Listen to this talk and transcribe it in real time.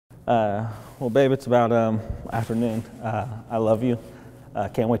Well, babe, it's about afternoon. I love you.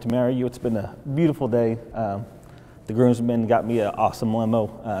 Can't wait to marry you. It's been a beautiful day. The groomsmen got me an awesome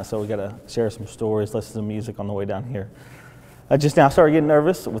limo, so we got to share some stories, listen to music on the way down here. I just now started getting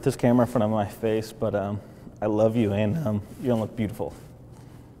nervous with this camera in front of my face, but I love you, and you're gonna look beautiful.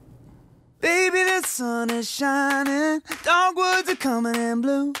 Baby, the sun is shining, dogwoods are coming in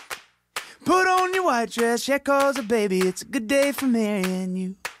blue. Put on your white dress, yeah, 'cause baby, it's a good day for marrying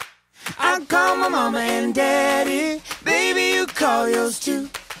you. I call my mama and daddy, baby, you call yours too.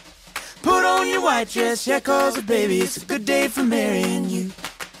 Put on your white dress, yeah, 'cause baby, it's a good day for marrying you.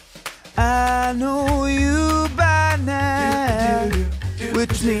 I know you by now,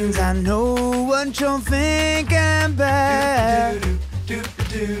 which means I know what you're thinking about.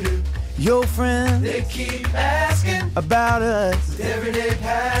 Your friends, they keep asking about us with every day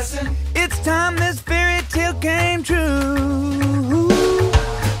passing. It's time this fairy tale came true.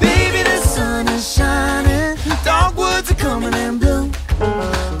 Baby, the sun is shining, dogwoods are coming in bloom.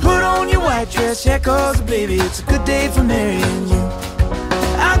 Put on your white dress, yeah, 'cause baby, it's a good day for marrying you.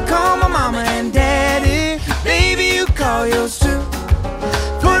 I call my mama and daddy, baby, you call yours too.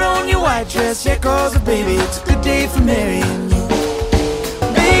 Put on your white dress, yeah, 'cause baby, it's a good day for marrying you.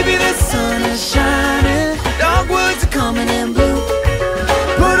 Baby, the sun is shining, dogwoods are coming in blue.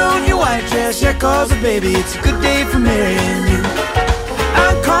 Put on your white dress, yeah, 'cause baby, it's a good day for marrying you.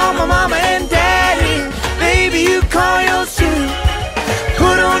 I call my mama and daddy, baby, you call yours too.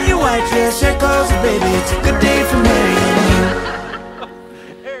 Put on your white dress, yeah, 'cause baby, it's a good day for marrying you.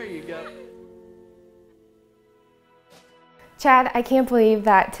 There you go. Chad, I can't believe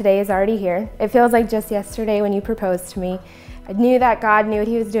that today is already here. It feels like just yesterday when you proposed to me. I knew that God knew what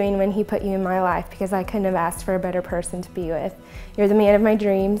he was doing when he put you in my life, because I couldn't have asked for a better person to be with. You're the man of my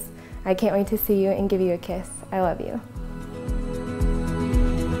dreams. I can't wait to see you and give you a kiss. I love you.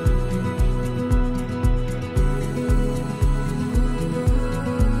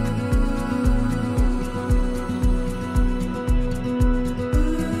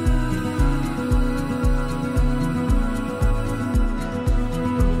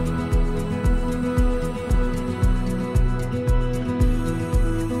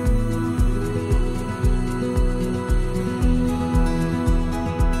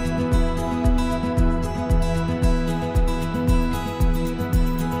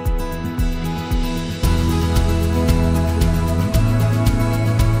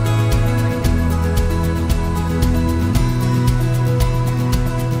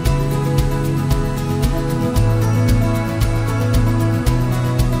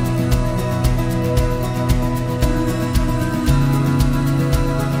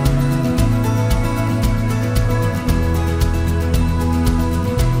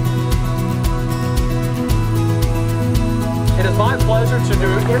 It is my pleasure to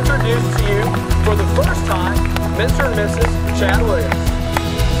introduce to you for the first time Mr. and Mrs. Chad Williams.